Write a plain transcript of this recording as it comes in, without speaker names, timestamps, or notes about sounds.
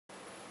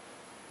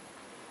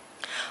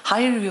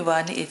Hi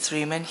everyone, it's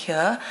Raymond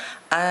here,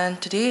 and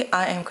today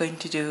I am going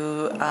to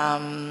do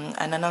an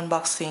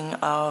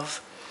unboxing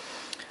of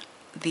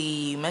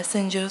the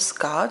Messenger's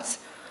cards,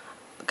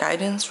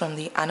 Guidance from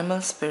the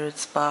Animal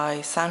Spirits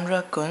by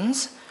Sandra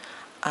Kunz.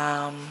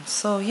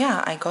 So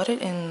yeah, I got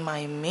it in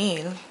my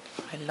mail.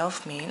 I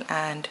love mail,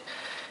 and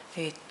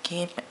it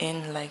came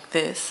in like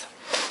this.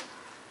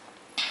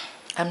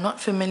 I'm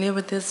not familiar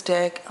with this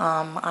deck.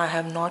 I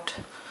have not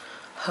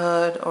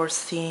heard or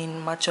seen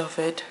much of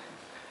it.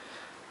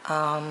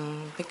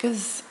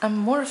 Because I'm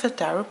more of a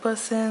tarot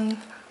person.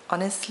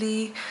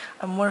 Honestly,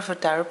 I'm more of a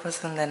tarot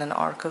person than an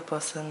oracle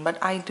person, but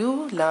I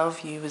do love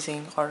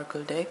using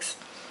oracle decks.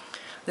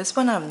 This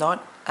one I'm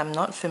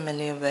not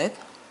familiar with.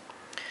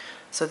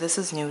 So this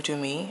is new to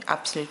me,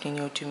 absolutely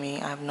new to me.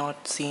 I have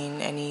not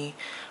seen any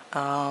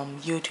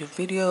YouTube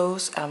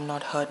videos. I have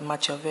not heard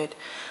much of it.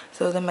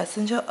 So the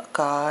messenger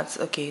cards,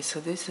 okay, so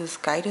this is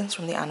Guidance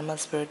from the Animal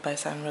Spirit by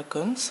Sandra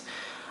Kunz.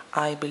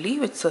 I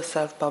believe it's a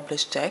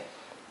self-published deck,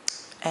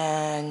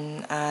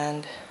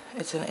 and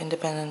it's an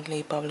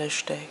independently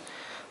published deck.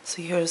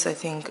 So here's, I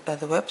think, the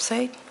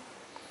website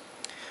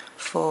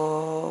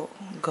for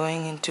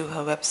going into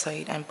her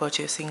website and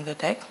purchasing the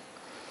deck,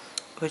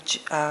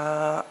 which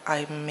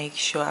I make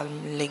sure I'll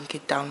link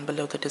it down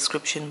below the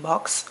description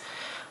box,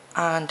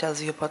 and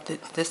tells you about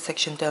this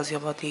section tells you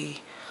about the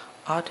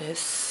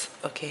artists.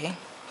 Okay,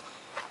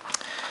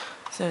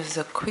 so there's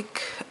a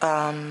quick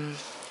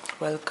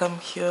welcome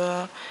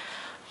here.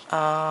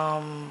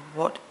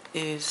 What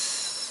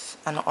is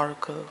an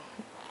oracle?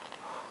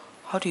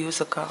 How to use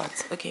the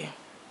cards? Okay,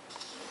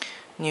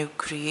 new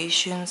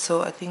creation.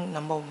 So I think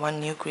number one,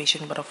 new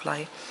creation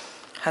butterfly,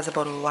 has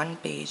about one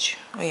page.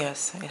 Oh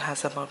yes, it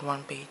has about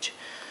one page.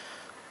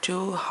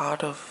 Two,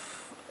 heart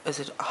of, is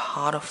it a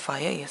heart of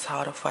fire? Yes,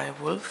 heart of fire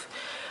wolf,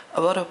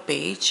 about a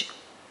page.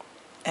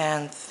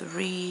 And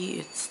three,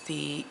 it's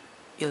the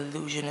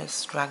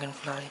illusionist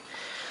dragonfly.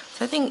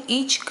 So I think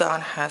each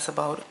card has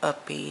about a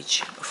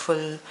page, a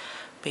full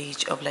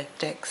page of like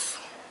text.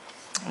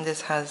 And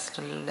this has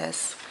a little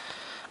less.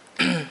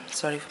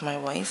 Sorry for my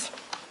voice.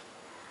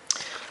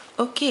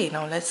 Okay,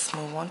 now let's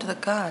move on to the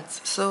cards.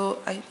 So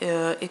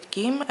it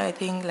came, I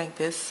think, like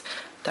this,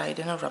 tied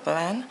in a rubber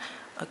band.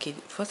 Okay,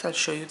 first I'll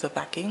show you the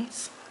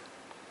backings.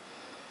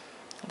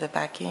 The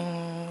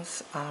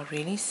backings are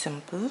really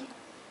simple.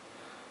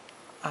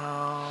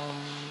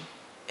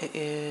 It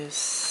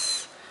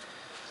is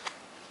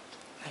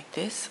like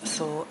this.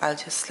 So I'll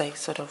just like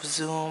sort of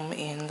zoom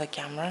in the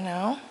camera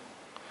now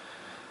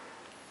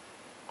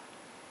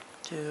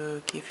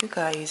to give you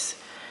guys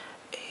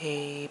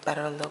a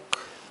better look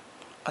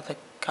at the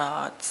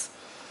cards.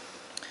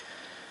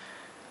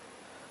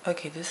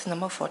 Okay, this is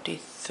number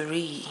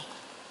 43.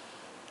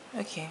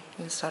 Okay,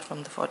 let's start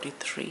from the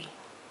 43.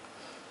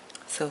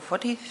 So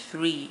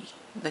 43,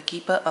 the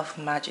keeper of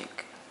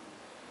magic.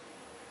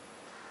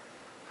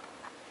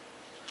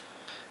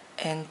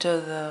 Enter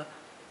the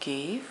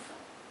cave,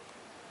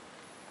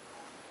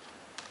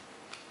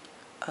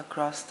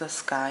 across the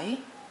sky,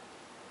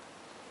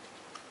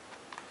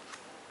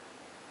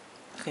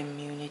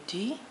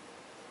 community,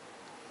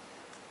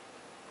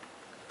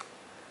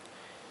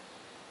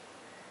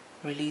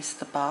 release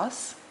the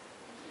past,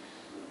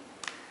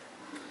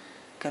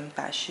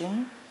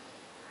 compassion,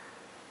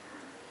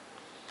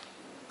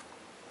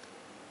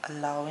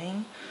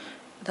 allowing.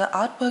 The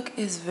artwork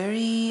is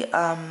very,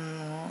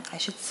 I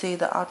should say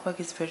the artwork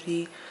is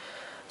very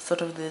sort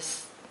of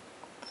this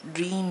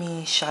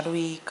dreamy,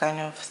 shadowy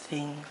kind of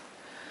thing.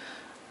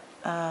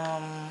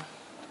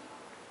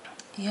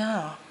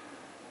 Yeah,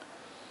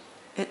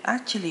 it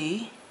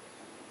actually,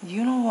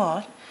 you know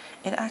what,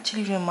 it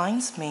actually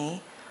reminds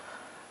me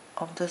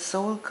of the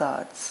soul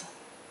cards.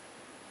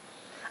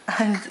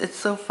 And it's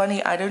so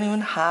funny, I don't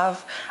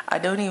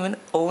even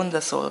own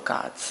the soul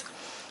cards.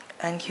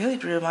 And here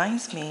it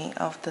reminds me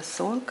of the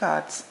soul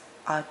cards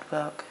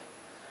artwork,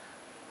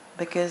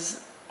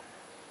 because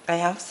I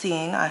have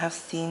seen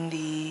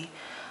the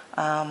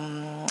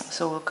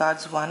soul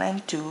cards 1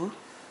 and 2,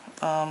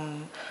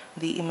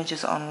 the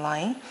images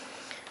online,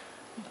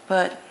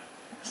 but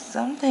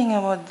something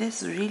about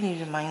this really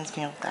reminds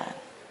me of that.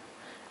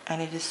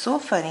 And it is so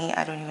funny,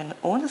 I don't even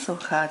own the soul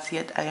cards,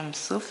 yet I am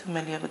so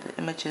familiar with the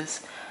images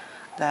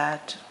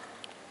that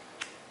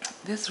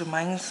this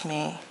reminds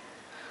me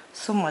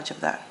so much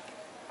of that.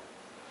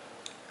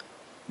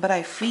 But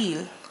I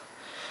feel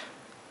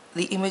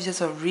the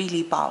images are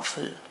really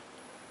powerful.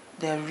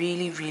 They're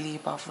really, really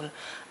powerful.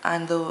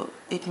 And though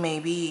it may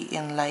be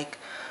in like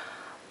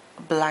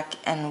black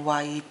and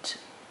white,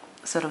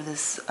 sort of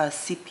this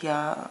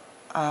sepia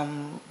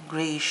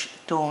grayish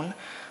tone,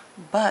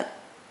 but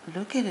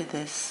look at it,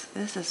 this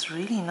is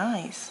really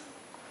nice.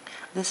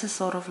 This is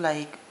sort of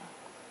like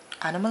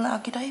animal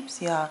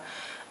archetypes. Yeah,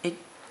 it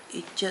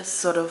just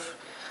sort of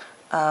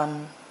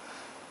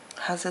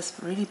has this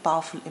really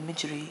powerful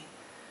imagery,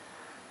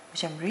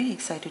 which I'm really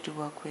excited to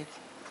work with.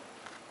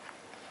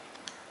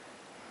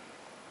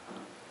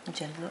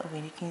 Gentle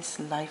awakenings,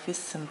 life is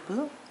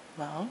simple.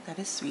 Wow, that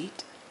is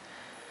sweet.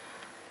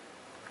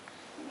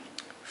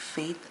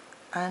 Faith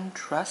and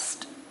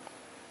trust,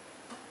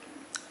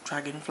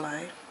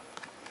 dragonfly,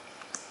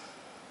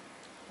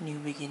 new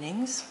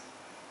beginnings,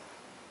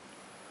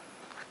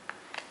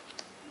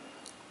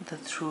 the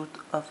truth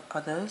of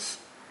others,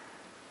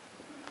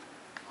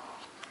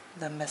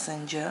 the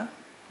messenger,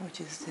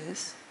 which is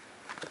this.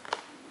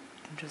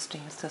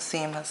 Interesting, it's the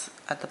same as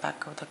at the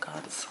back of the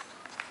cards.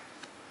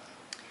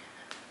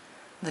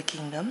 The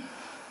kingdom,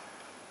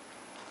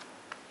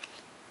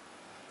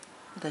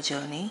 the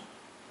journey,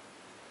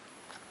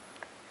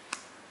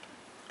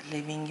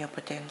 living your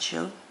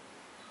potential,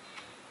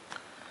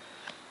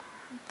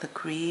 the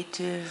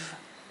creative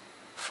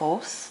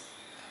force.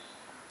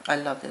 I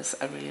love this,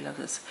 I really love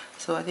this.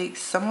 So I think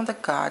some of the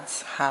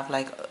cards have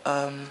like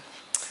a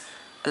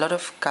lot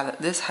of color.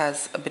 This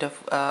has a bit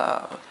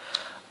of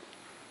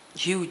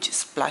huge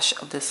splash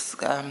of this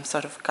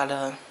sort of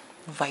color,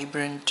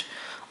 vibrant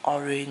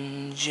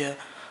orange,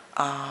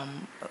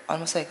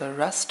 almost like a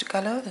rust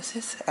color this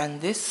is,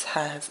 and this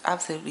has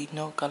absolutely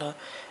no color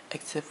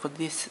except for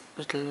this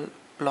little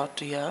blot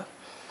here.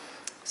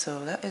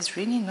 So that is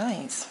really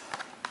nice.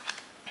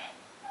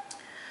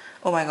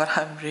 Oh my god,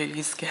 I'm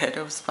really scared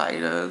of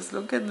spiders.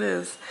 Look at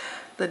this,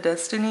 the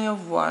destiny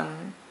of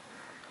one.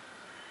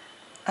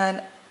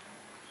 And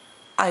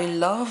I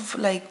love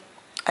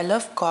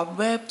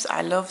cobwebs,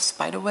 I love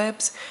spider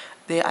webs.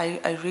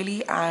 I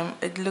really am,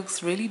 it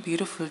looks really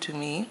beautiful to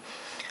me.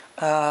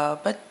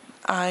 But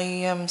I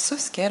am so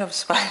scared of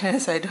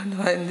spiders, I don't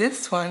know. And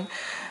this one,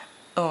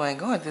 oh my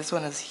god, this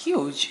one is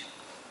huge.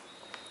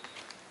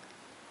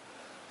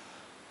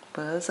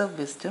 Pearls of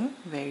wisdom,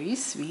 very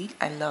sweet,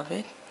 I love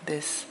it.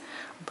 This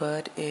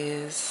bird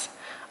is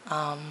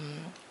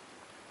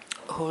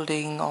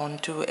holding on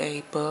to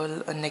a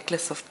pearl, a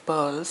necklace of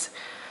pearls,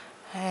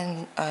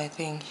 and I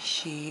think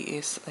he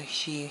is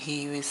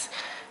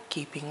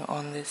keeping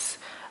on this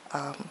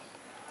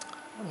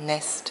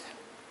nest.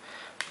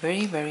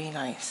 Very, very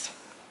nice.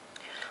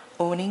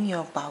 Owning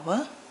your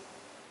power.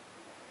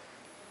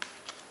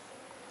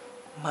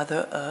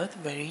 Mother Earth,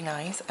 very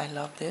nice. I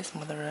love this,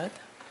 Mother Earth.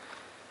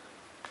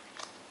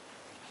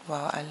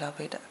 Wow, I love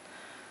it.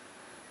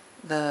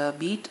 The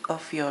beat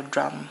of your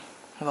drum.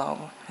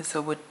 Wow, it's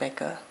a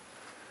woodpecker.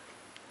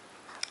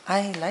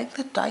 I like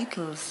the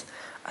titles.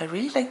 I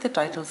really like the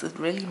titles. It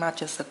really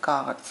matches the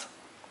cards.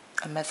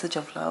 A message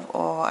of love.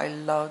 Oh, I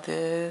love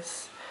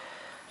this.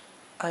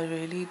 I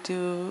really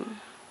do.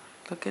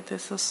 Look at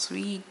this, so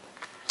sweet.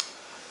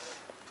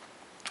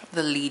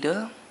 The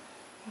leader.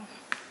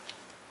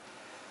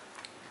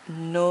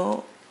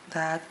 Know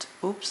that,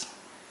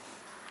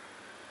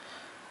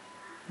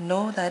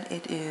 know that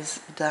it is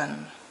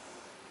done.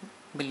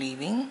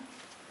 Believing.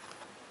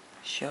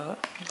 Sure,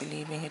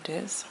 believing it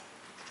is.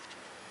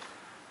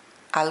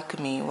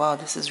 Alchemy. Wow,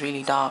 this is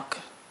really dark.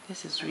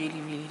 This is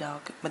really, really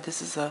dark. But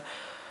this is I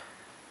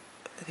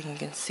think you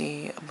can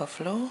see a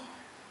buffalo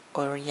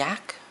or a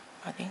yak,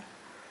 I think.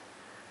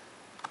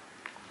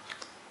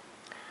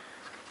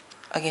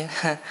 Again,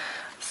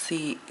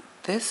 see,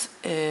 this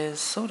is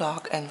so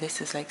dark and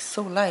this is like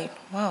so light.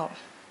 Wow,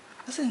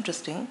 that's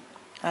interesting.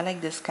 I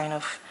like this kind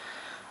of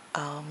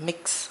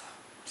mix,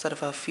 sort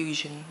of a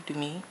fusion to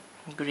me,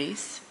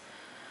 grace,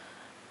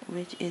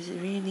 which is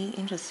really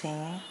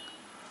interesting.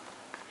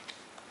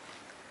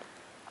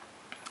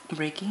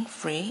 Breaking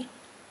free.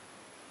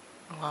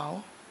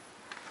 Wow.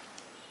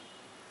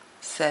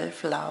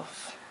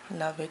 Self-love,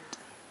 love it.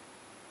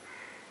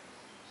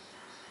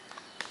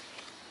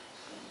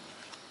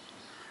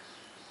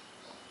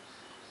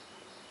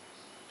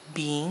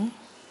 Being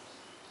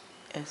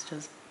is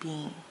just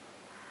being.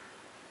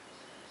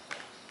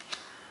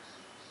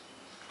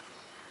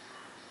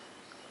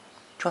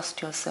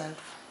 Trust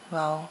yourself.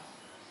 Wow.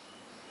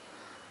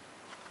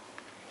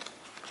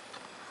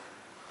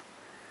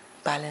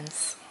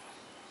 Balance.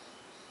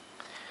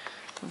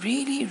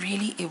 Really,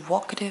 really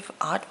evocative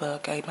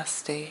artwork, I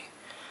must say.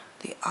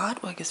 The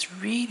artwork is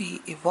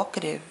really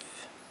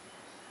evocative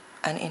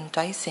and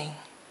enticing.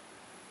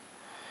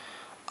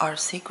 Our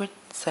sacred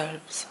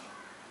selves.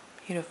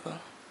 Beautiful.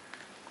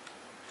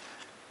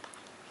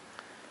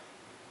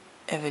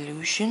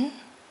 Evolution.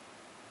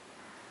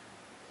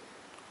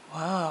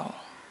 Wow.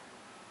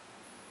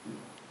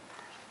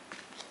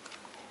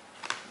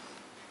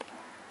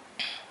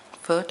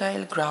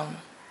 Fertile ground.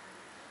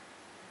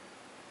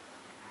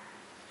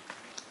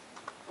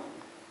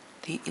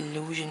 The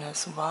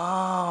illusionist.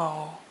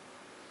 Wow.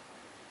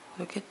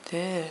 Look at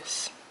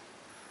this.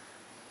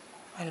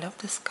 I love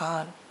this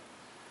card.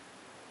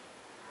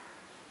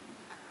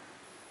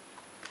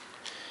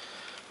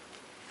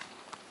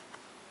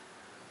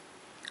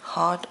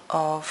 Heart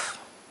of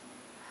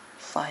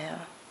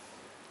fire.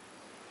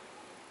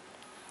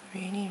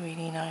 Really,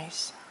 really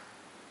nice.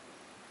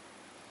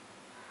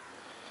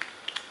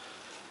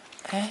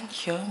 And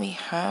here we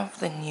have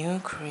the new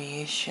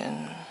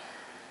creation.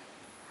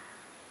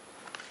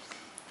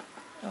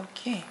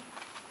 Okay.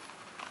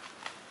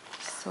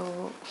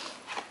 So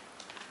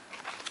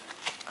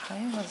I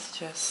must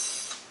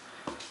just,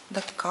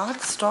 the card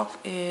stock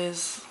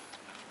is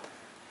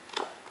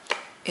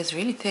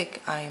really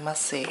thick, I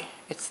must say.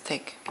 It's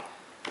thick.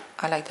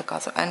 I like the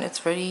cardstock, and it's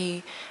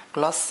very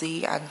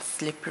glossy and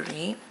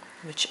slippery,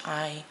 which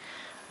I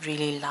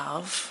really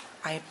love.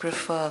 I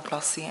prefer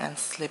glossy and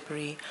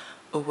slippery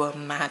over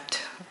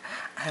matte.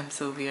 I'm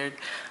so weird.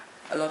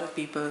 A lot of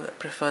people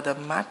prefer the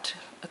matte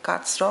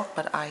cardstock,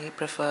 but I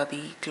prefer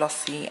the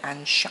glossy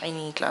and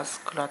shiny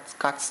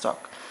cardstock.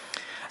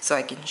 So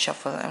I can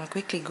shuffle and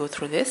quickly go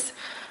through this.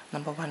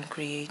 Number one,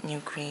 create new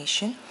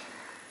creation.